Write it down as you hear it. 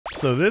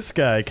So this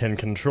guy can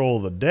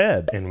control the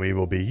dead, and we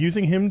will be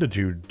using him to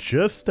do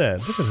just that.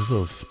 Look at his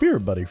little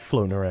spirit buddy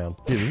floating around.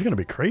 Dude, this is gonna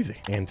be crazy.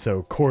 And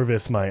so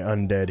Corvus, my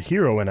undead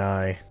hero, and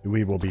I,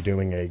 we will be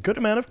doing a good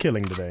amount of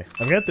killing today.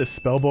 I've got this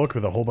spell book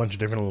with a whole bunch of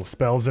different little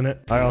spells in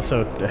it. I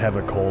also have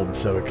a cold,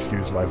 so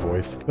excuse my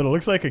voice. But it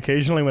looks like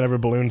occasionally whenever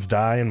balloons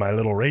die in my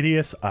little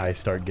radius, I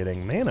start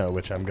getting mana,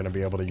 which I'm gonna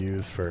be able to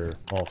use for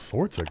all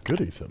sorts of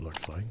goodies, it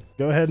looks like.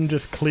 Go ahead and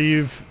just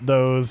cleave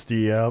those.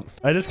 Yep.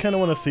 I just kind of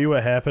want to see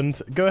what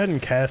happens. Go ahead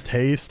and cast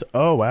haste.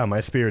 Oh, wow.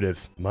 My spirit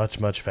is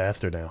much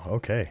faster now.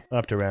 Okay.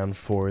 Up to round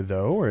 4,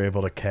 though. We're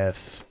able to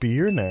cast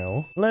spear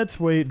now. Let's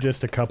wait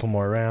just a couple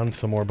more rounds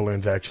so more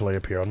balloons actually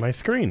appear on my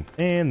screen.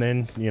 And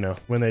then, you know,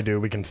 when they do,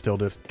 we can still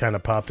just kind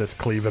of pop this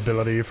cleave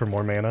ability for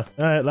more mana.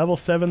 All right. Level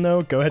 7,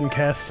 though. Go ahead and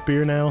cast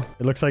spear now.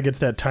 It looks like it's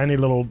that tiny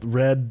little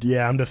red.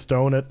 Yeah, I'm just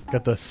throwing it.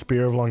 Got the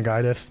Spear of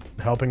Longitis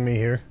helping me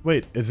here.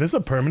 Wait, is this a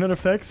permanent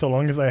effect so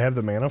long as I have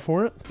the mana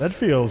for it? That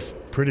feels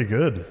pretty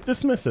good.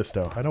 Dismiss this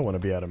though. I don't want to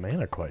be out of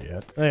mana quite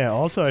yet. Oh, yeah,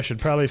 also I should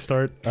probably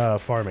start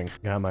farming.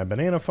 Got my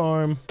banana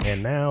farm,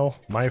 and now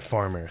my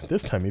farmer.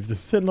 This time he's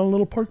just sitting on a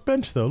little park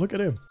bench though. Look at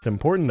him. It's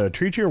important to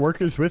treat your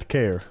workers with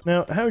care.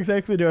 Now, how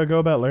exactly do I go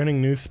about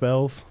learning new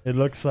spells? It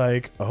looks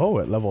like, oh,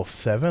 at level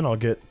 7 I'll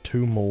get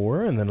 2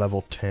 more, and then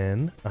level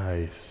 10.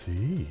 I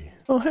see.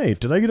 Oh, hey,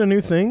 did I get a new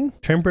thing?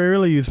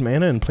 Temporarily use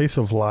mana in place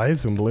of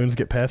lives when balloons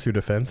get past your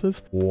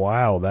defenses?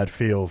 Wow, that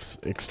feels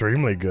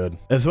extremely good.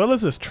 As well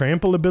as this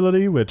trample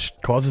ability, which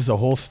causes a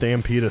whole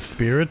stampede of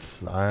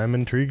spirits. I'm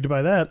intrigued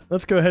by that.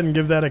 Let's go ahead and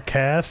give that a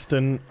cast,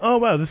 and oh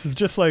wow, this is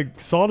just like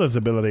Sawda's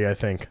ability, I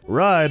think.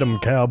 Ride 'em,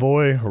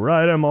 cowboy.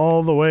 Ride 'em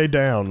all the way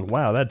down.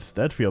 Wow,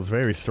 that feels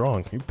very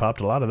strong. You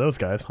popped a lot of those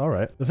guys. All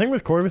right. The thing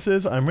with Corvus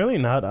is, I'm really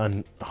not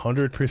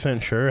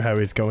 100% sure how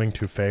he's going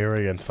to fare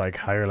against like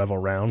higher level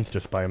rounds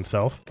just by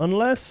himself.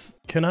 Unless,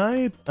 can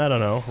I don't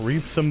know,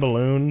 reap some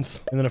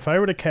balloons? And then if I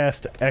were to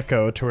cast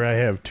Echo to where I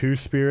have 2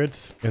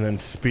 spirits and then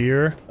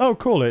Spear. Oh,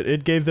 cool,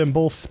 it gave them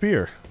both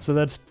Spear. So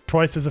that's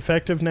twice as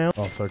effective now.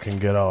 Also can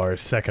get our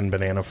second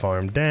banana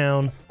farm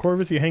down.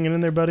 Corvus, you hanging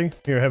in there, buddy?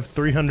 Here, have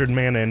 300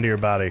 mana into your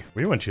body.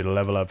 We want you to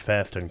level up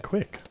fast and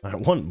quick. I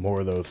want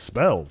more of those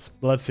spells.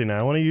 Let's see now.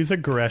 I want to use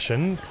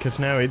aggression because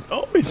now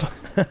he's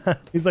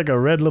he's like a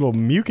red little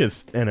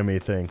mucus enemy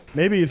thing.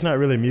 Maybe he's not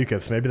really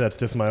mucus. Maybe that's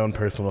just my own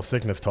personal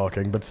sickness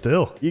talking, but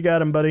still, you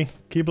got him, buddy.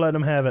 Keep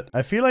letting him have it.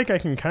 I feel like I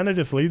can kind of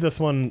just leave this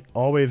one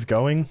always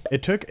going.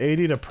 It took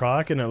 80 to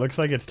proc, and it looks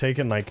like it's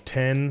taken like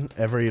 10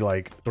 every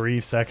like 3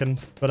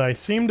 seconds, but I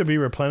seem to be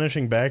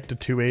replenishing back to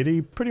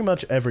 280 pretty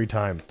much every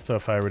time. So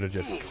if I were to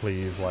just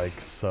cleave like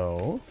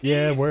so.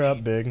 Yeah, we're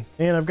up big.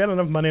 And I've got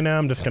enough money now.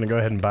 I'm just going to go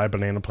ahead and buy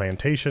Banana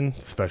Plantation,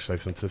 especially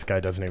since this guy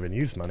doesn't even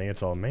use money.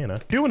 It's all mana. I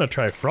do want to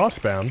try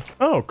Frostbound.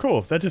 Oh,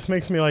 cool. That just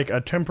makes me like a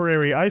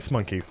temporary ice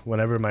monkey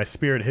whenever my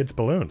spirit hits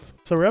balloons.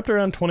 So we're up to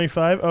around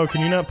 25. Oh,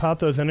 can you not pop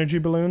those energy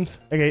balloons?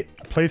 Okay,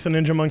 place a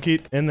ninja monkey,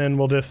 and then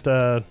we'll just,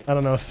 I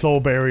don't know, soul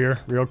barrier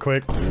real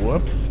quick.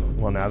 Whoops.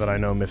 Well, now that I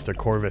know Mr.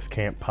 Corvus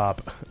can't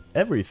pop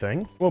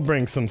everything, we'll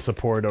bring some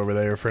support over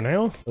there for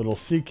now. Little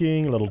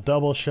seeking, little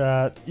double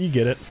shot, you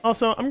get it.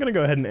 Also, I'm gonna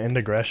go ahead and end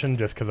aggression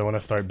just because I want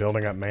to start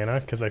building up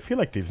mana, because I feel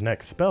like these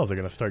next spells are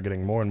gonna start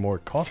getting more and more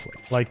costly.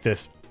 Like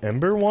this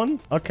Ember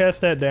one. I'll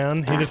cast that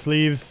down. He just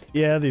leaves,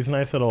 yeah, these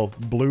nice little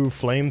blue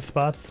flame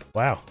spots.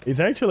 Wow. He's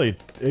actually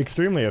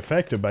extremely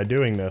effective by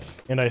doing this.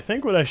 And I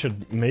think what I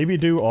should maybe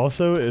do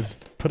also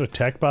is put a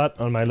tech bot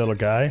on my little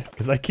guy,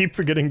 because I keep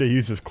forgetting to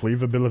use his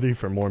cleave ability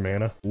for more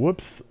mana.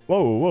 Whoops.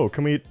 Whoa,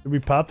 can we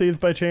pop these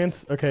by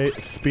chance? Okay,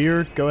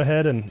 Spear, go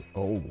ahead and,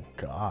 oh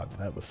god,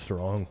 that was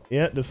strong.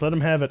 Yeah, just let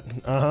him have it.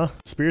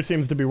 Spear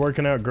seems to be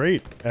working out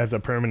great as a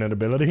permanent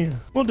ability.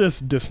 We'll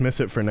just dismiss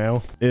it for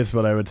now, is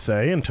what I would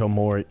say, until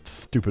more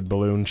stupid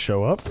balloons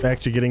show up. Back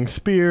to getting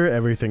Spear,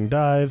 everything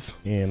dies,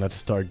 and let's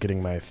start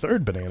getting my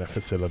 3rd banana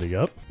facility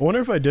up. I wonder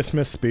if I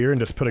dismiss Spear and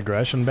just put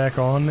aggression back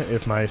on,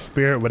 if my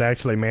spirit would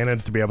actually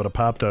manage to be able to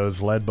pop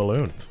those lead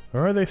balloons.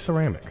 Or are they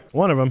ceramic?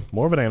 One of them.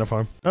 More banana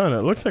farm. Oh, and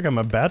it looks like I'm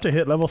about to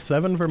hit level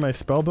 7 for my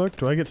spellbook.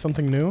 Do I get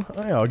something new?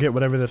 Oh, yeah, I'll get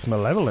whatever this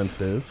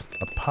malevolence is.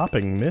 A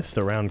popping mist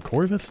around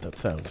Corvus? That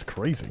sounds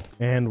crazy.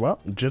 And, well,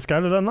 just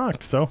got it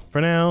unlocked. So,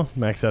 for now,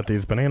 max out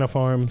these banana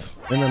farms.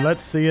 And then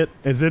let's see it.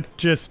 Is it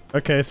just...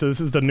 Okay, so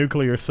this is the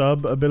nuclear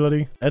sub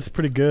ability. That's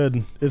pretty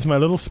good. Is my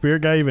little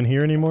spirit guy even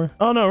here anymore?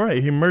 Oh, no,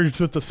 right. He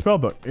merged with the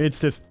spellbook. It's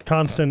just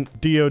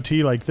constant DOT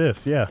like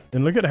this. Yeah.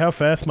 And look at how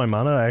fast my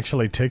mana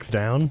actually ticks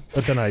down.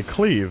 But then I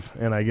cleave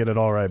and I get it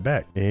all right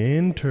back.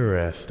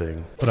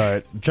 Interesting. But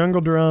alright, jungle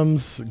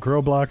drums,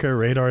 grow blocker,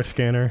 radar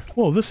scanner.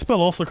 Whoa, this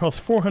spell also costs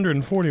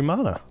 440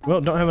 mana.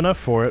 Well, don't have enough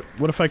for it.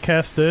 What if I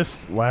cast this?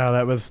 Wow,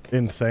 that was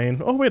insane.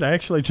 Oh wait, I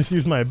actually just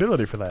used my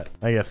ability for that.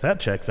 I guess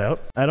that checks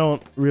out. I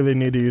don't really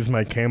need to use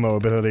my camo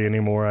ability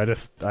anymore.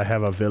 I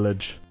have a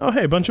village. Oh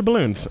hey, bunch of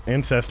balloons.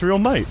 Ancestral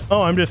might.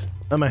 Oh, I'm just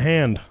I'm a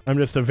hand. I'm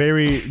just a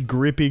very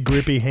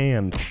grippy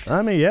hand.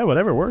 I mean, yeah,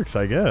 whatever works,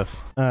 I guess.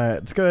 Alright,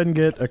 let's go ahead and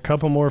get a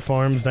couple more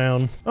farms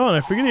down. Oh, and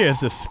I forget he has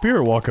this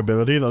spirit walk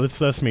ability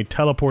that lets me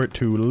teleport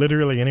to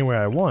literally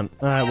anywhere I want.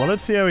 Alright, well,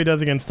 let's see how he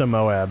does against a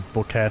Moab.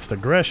 We'll cast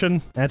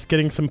aggression. That's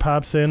getting some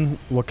pops in.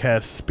 We'll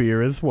cast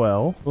spear as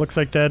well. Looks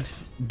like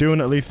that's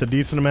doing at least a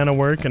decent amount of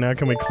work, and now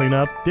can we clean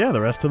up, yeah,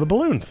 the rest of the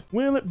balloons.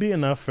 Will it be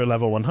enough for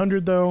level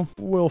 100 though?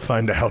 We'll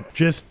find out.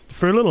 Just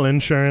for a little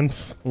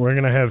insurance, we're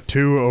gonna have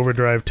 2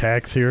 overdrive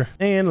tacks here,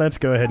 and let's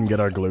go ahead and get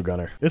our glue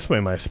gunner. This way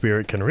my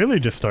spirit can really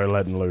just start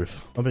letting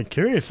loose. I'll be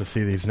curious to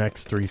see these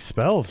next 3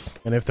 spells,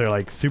 and if they're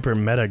like super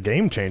meta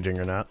game changing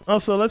or not.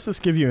 Also, let's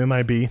just give you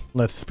MIB.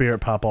 Let's spirit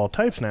pop all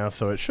types now,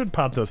 so it should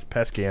pop those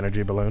pesky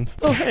energy balloons.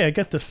 Oh hey, I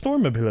get the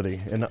storm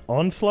ability. An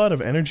onslaught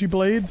of energy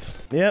blades?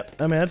 Yep,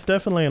 I mean that's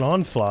definitely an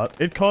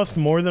onslaught. It costs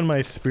more than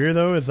my spear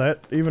though. Is that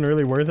even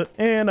really worth it?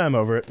 And I'm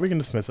over it. We can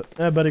dismiss it.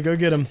 Buddy, go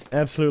get him.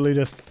 Absolutely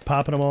just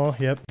popping them all.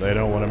 Yep. They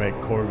don't want to make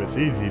Corvus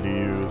easy to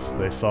use.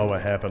 They saw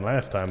what happened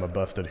last time a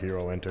busted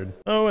hero entered.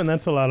 Oh, and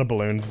that's a lot of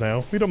balloons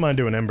now. We don't mind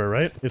doing Ember,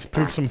 right? Just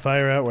poop some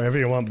fire out wherever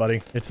you want,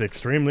 buddy. It's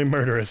extremely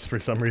murderous for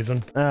some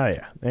reason. Ah,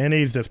 yeah. And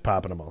he's just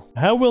popping them all.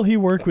 How will he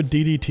work with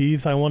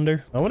DDTs, I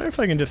wonder? I wonder if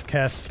I can just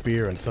cast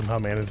Spear and somehow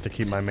manage to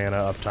keep my mana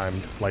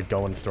uptimed, like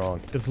going strong.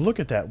 Because look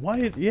at that.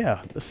 Why?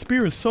 Yeah, the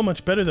Spear is so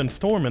much better than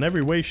Storm in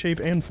every way, shape,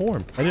 and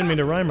form. I didn't mean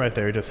to rhyme right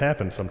there. It just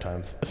happens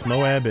sometimes. This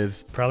Moab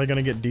is probably going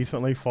to get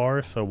decently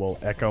far, so we'll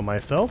echo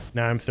myself.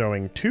 Now I'm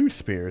throwing 2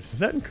 spears. Does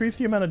that increase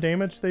the amount of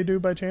damage they do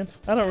by chance?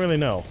 I don't really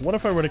know. What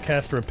if I were to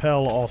cast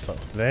Repel also?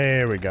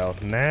 There we go.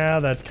 Now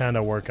that's kind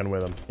of working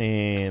with them.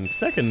 And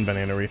second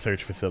banana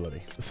research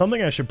facility.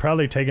 Something I should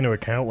probably take into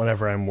account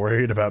whenever I'm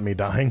worried about me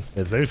dying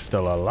is there's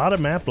still a lot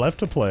of map left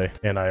to play,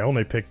 and I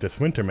only picked this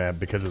winter map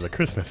because of the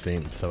Christmas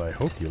theme, so I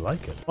hope you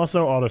like it.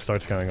 Also, auto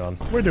starts going on.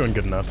 We're doing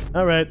good enough.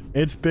 Alright,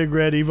 it's Big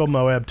Red Evil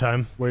Moab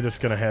time. We're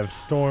just gonna have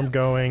Storm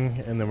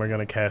going, and then we're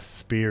gonna cast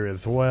Spear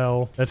as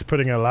well. That's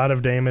putting a lot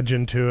of damage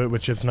into it,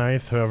 which is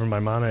nice. However, my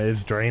mana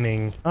is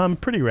draining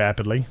pretty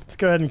rapidly. Let's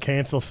go ahead and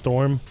cancel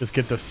Storm. Just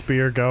get the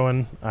Spear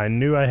going. I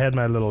knew I had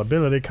my little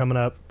ability coming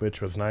up,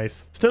 which was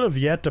nice. Still have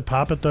yet to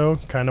pop it though.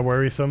 Kind of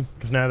worrisome,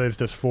 because now there's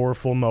just 4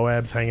 full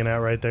Moabs hanging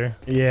out right there.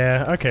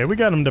 Yeah, okay, we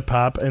got him to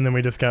pop, and then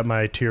we just got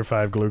my tier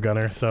 5 glue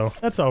gunner, so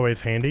that's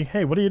always handy.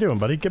 Hey, what are you doing,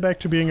 buddy? Get back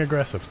to being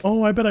aggressive.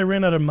 Oh, I bet I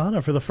ran out of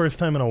mana for the first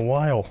time in a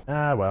while.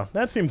 Ah, well,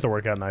 that seems to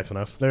work out nice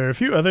enough. There are a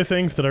few other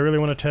things that I really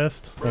want to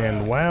test,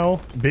 and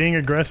wow, being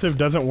aggressive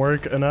doesn't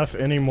work enough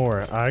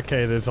anymore.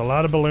 Okay, there's a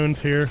lot of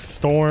balloons here.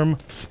 Storm,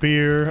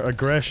 Spear,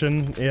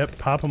 aggression. Yep,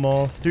 pop them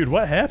all. Dude,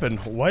 what happened?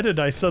 Why did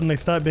I suddenly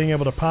stop being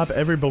able to pop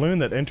every balloon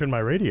that entered my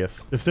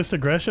radius? Is this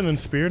aggression and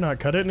Spear not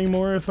cut it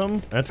anymore or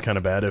something? That's kind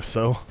of bad if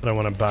so. But I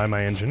want to buy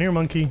my engineer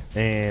monkey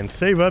and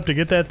save up to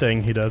get that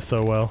thing. He does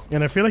so well.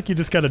 And I feel like you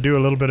just got to do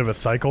a little bit of a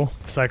cycle.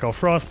 Cycle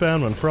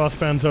Frostbound. When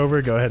Frostbound's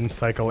over, go ahead and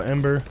cycle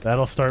Ember.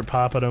 That'll start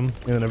popping them.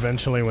 And then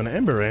eventually when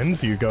Ember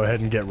ends, you go ahead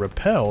and get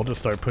Repel to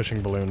start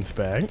pushing balloons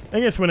back. I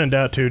guess when in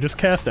doubt too, just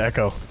cast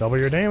Echo. Double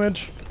your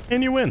damage.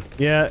 And you win.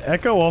 Yeah,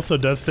 Echo also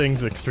does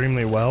things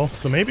extremely well,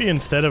 so maybe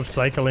instead of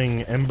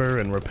cycling Ember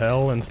and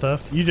Repel and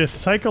stuff, you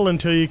just cycle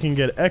until you can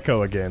get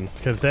Echo again,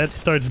 because that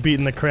starts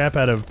beating the crap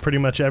out of pretty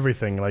much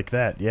everything like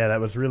that. Yeah, that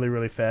was really,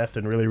 really fast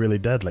and really, really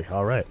deadly.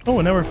 All right. Oh,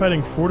 and now we're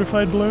fighting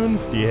fortified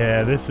balloons?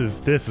 Yeah, this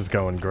is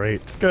going great.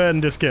 Let's go ahead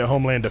and just get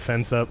Homeland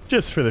Defense up,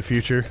 just for the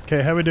future.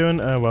 Okay, how we doing?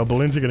 Well,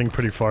 balloons are getting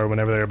pretty far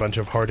whenever they're a bunch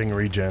of Harding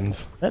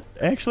regens. That,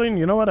 actually,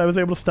 you know what? I was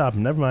able to stop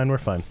them. Never mind, we're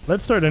fine.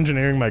 Let's start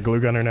engineering my glue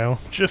gunner now,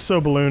 just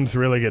so balloons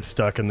really get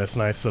stuck in this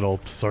nice little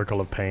circle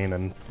of pain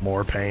and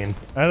more pain.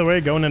 Either way,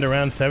 going into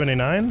round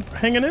 79,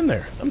 hanging in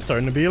there. I'm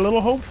starting to be a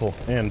little hopeful.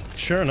 And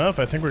sure enough,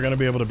 I think we're going to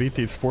be able to beat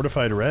these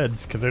fortified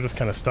reds because they're just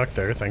kind of stuck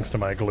there thanks to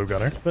my glue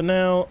gunner. But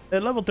now,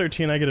 at level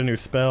 13, I get a new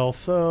spell,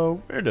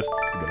 so we're just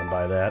going to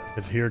buy that.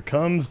 Because here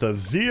comes the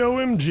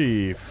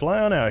ZOMG. Fly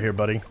on out here,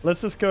 buddy.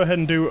 Let's just go ahead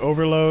and do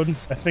Overload.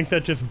 I think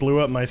that just blew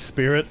up my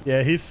spirit.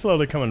 Yeah, he's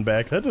slowly coming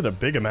back. That did a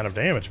big amount of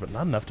damage, but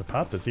not enough to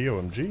pop the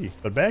ZOMG.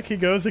 But back he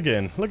goes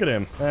again. Look at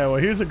him. Well,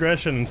 here's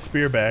aggression and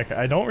Spear back.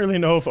 I don't really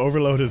know if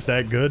Overload is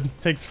that good.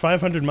 Takes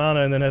 500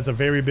 mana and then has a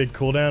very big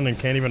cooldown and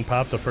can't even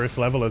pop the first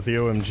level of the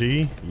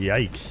OMG.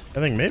 Yikes.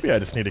 I think maybe I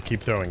just need to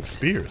keep throwing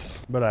spears.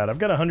 But I've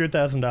got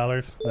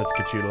 $100,000. Let's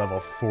get you to level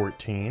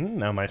 14.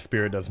 Now my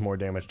Spirit does more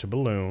damage to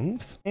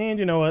balloons. And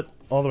you know what?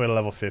 All the way to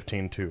level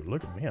 15 too.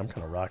 Look at me, I'm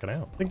kind of rocking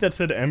out. I think that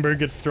said Ember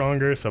gets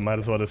stronger, so might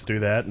as well just do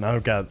that. Now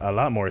I've got a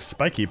lot more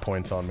spiky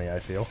points on me, I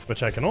feel.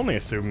 Which I can only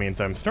assume means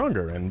I'm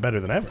stronger and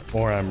better than ever.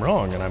 Or I'm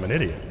wrong and I'm an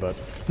idiot, but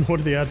what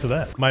are the odds of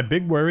that? My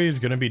big worry is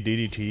going to be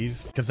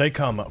DDTs, because they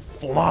come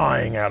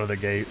flying out of the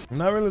gate. I'm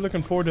not really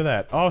looking forward to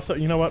that. Also,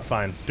 you know what?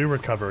 Fine. Do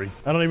recovery.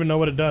 I don't even know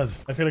what it does.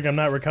 I feel like I'm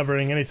not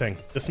recovering anything.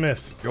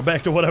 Dismiss. Go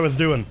back to what I was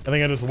doing. I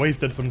think I just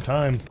wasted some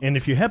time. And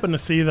if you happen to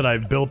see that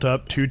I've built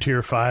up 2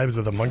 tier 5s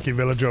of the monkey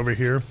village over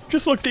here,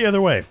 just look the other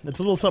way. It's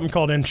a little something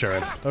called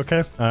insurance,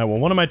 okay? Well,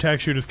 one of my tack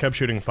shooters kept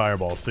shooting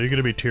fireballs, so you're going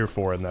to be tier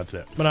 4 and that's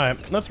it.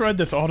 But let's ride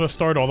this auto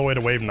start all the way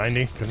to wave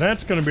 90, because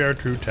that's going to be our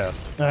true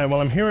test.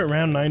 Well, I'm here at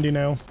round 90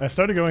 ability now. I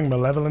started going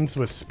Malevolence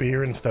with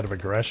Spear instead of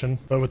Aggression,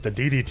 but with the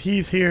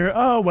DDTs here,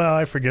 oh well,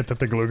 I forget that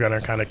the Glue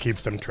Gunner kind of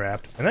keeps them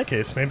trapped. In that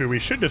case, maybe we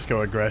should just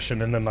go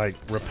Aggression and then like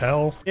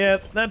Repel. Yeah,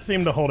 that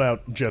seemed to hold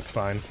out just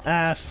fine.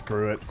 Ah,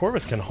 screw it.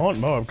 Corvus can haunt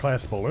Moab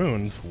class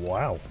balloons.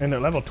 Wow. And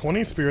at level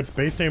 20, Spirit's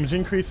base damage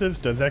increases,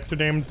 does extra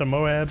damage to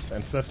Moabs,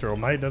 Ancestral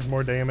Might does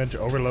more damage,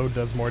 Overload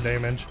does more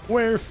damage.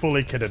 We're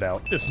fully kitted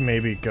out. Just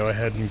maybe go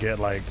ahead and get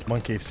like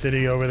Monkey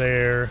City over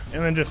there,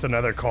 and then just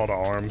another Call to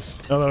Arms.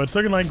 Although it's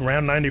looking like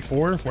round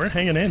 94, we're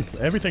hanging in.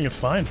 Everything is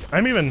fine.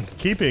 I'm even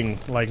keeping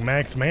like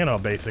max mana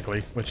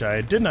basically, which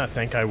I did not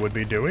think I would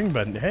be doing,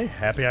 but hey,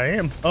 happy I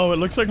am. Oh, it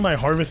looks like my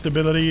Harvest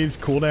ability's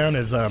cooldown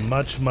is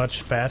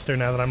much faster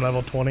now that I'm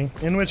level 20,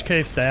 in which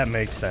case that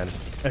makes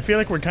sense. I feel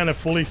like we're kind of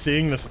fully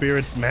seeing the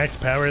Spirit's max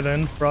power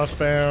then.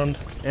 Frostbound,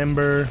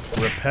 Ember,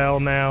 Repel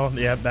now.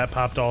 Yep, that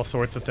popped all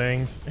sorts of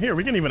things. Here,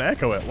 we can even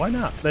echo it. Why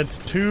not? That's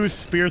 2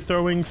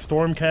 spear-throwing,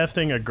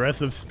 storm-casting,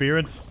 aggressive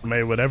spirits.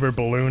 May whatever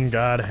balloon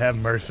god have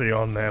mercy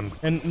on them.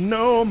 And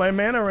no, my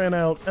mana ran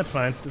out. That's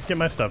fine. Let's get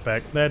my stuff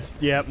back. That's,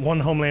 yeah, 1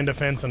 Homeland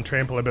Defense and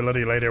Trample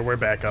ability later. We're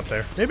back up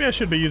there. Maybe I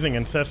should be using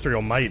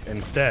Ancestral Might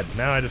instead.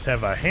 Now I just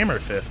have a Hammer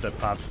Fist that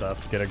pops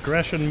stuff. Get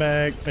Aggression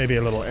back. Maybe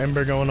a little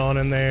Ember going on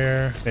in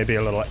there. Maybe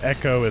a little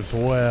Echo as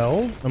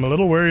well. I'm a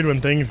little worried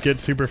when things get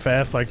super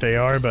fast like they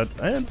are, but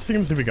it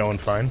seems to be going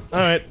fine.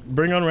 Alright,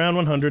 bring on round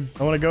 100.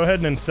 I want to go ahead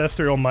and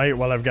Ancestral Might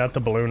while I've got the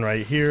balloon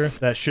right here.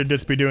 That should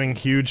just be doing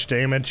huge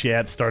damage. Yeah,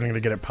 it's starting to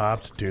get it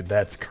popped. Dude,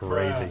 that's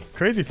crazy. Wow.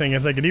 Crazy thing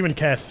is I could even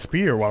cast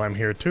Spear while I'm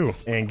here too,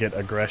 and get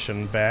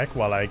Aggression back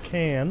while I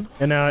can.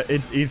 And now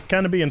he's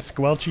kind of being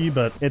squelchy,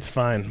 but it's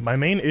fine. My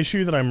main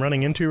issue that I'm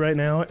running into right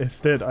now is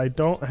that I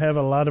don't have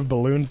a lot of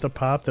balloons to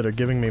pop that are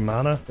giving me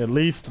mana. At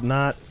least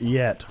not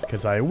yet,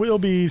 because I will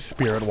be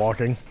Spirit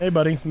Walking. Hey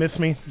buddy, miss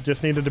me.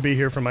 Just needed to be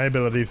here for my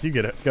abilities. You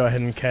get it. Go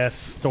ahead and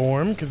cast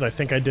Storm, because I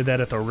think I did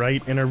that at the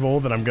right interval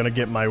that I'm going to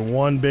get my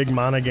 1 big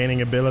mana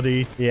gaining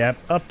ability. Yep,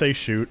 up they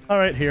shoot.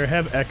 Alright, here,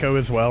 have Echo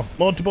as well.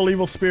 Multiple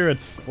evil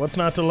spirits. What's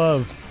not to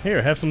love?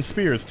 Here, have some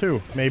spears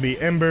too. Maybe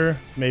Ember,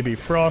 maybe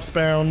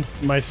Frostbound.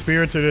 My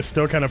spirits are just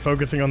still kind of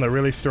focusing on the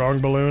really strong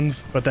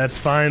balloons, but that's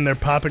fine. They're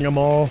popping them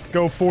all.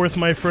 Go forth,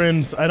 my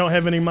friends. I don't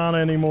have any mana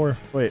anymore.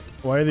 Wait,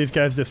 why are these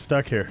guys just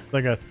stuck here?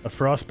 Like a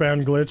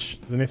Frostbound glitch?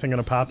 Is anything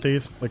gonna pop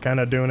these? They're kind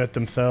of doing it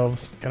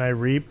themselves. Can I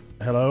reap?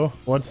 Hello?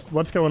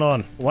 What's going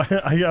on? Why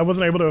I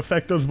wasn't able to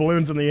affect those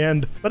balloons in the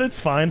end, but it's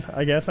fine,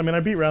 I guess. I mean,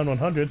 I beat round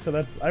 100,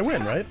 so I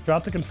win, right?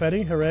 Drop the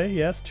confetti, hooray,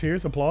 yes,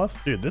 cheers, applause.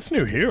 Dude, this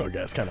new hero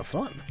guy's kind of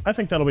fun. I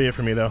think that'll be it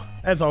for me, though.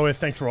 As always,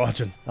 thanks for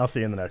watching. I'll see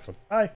you in the next one. Bye.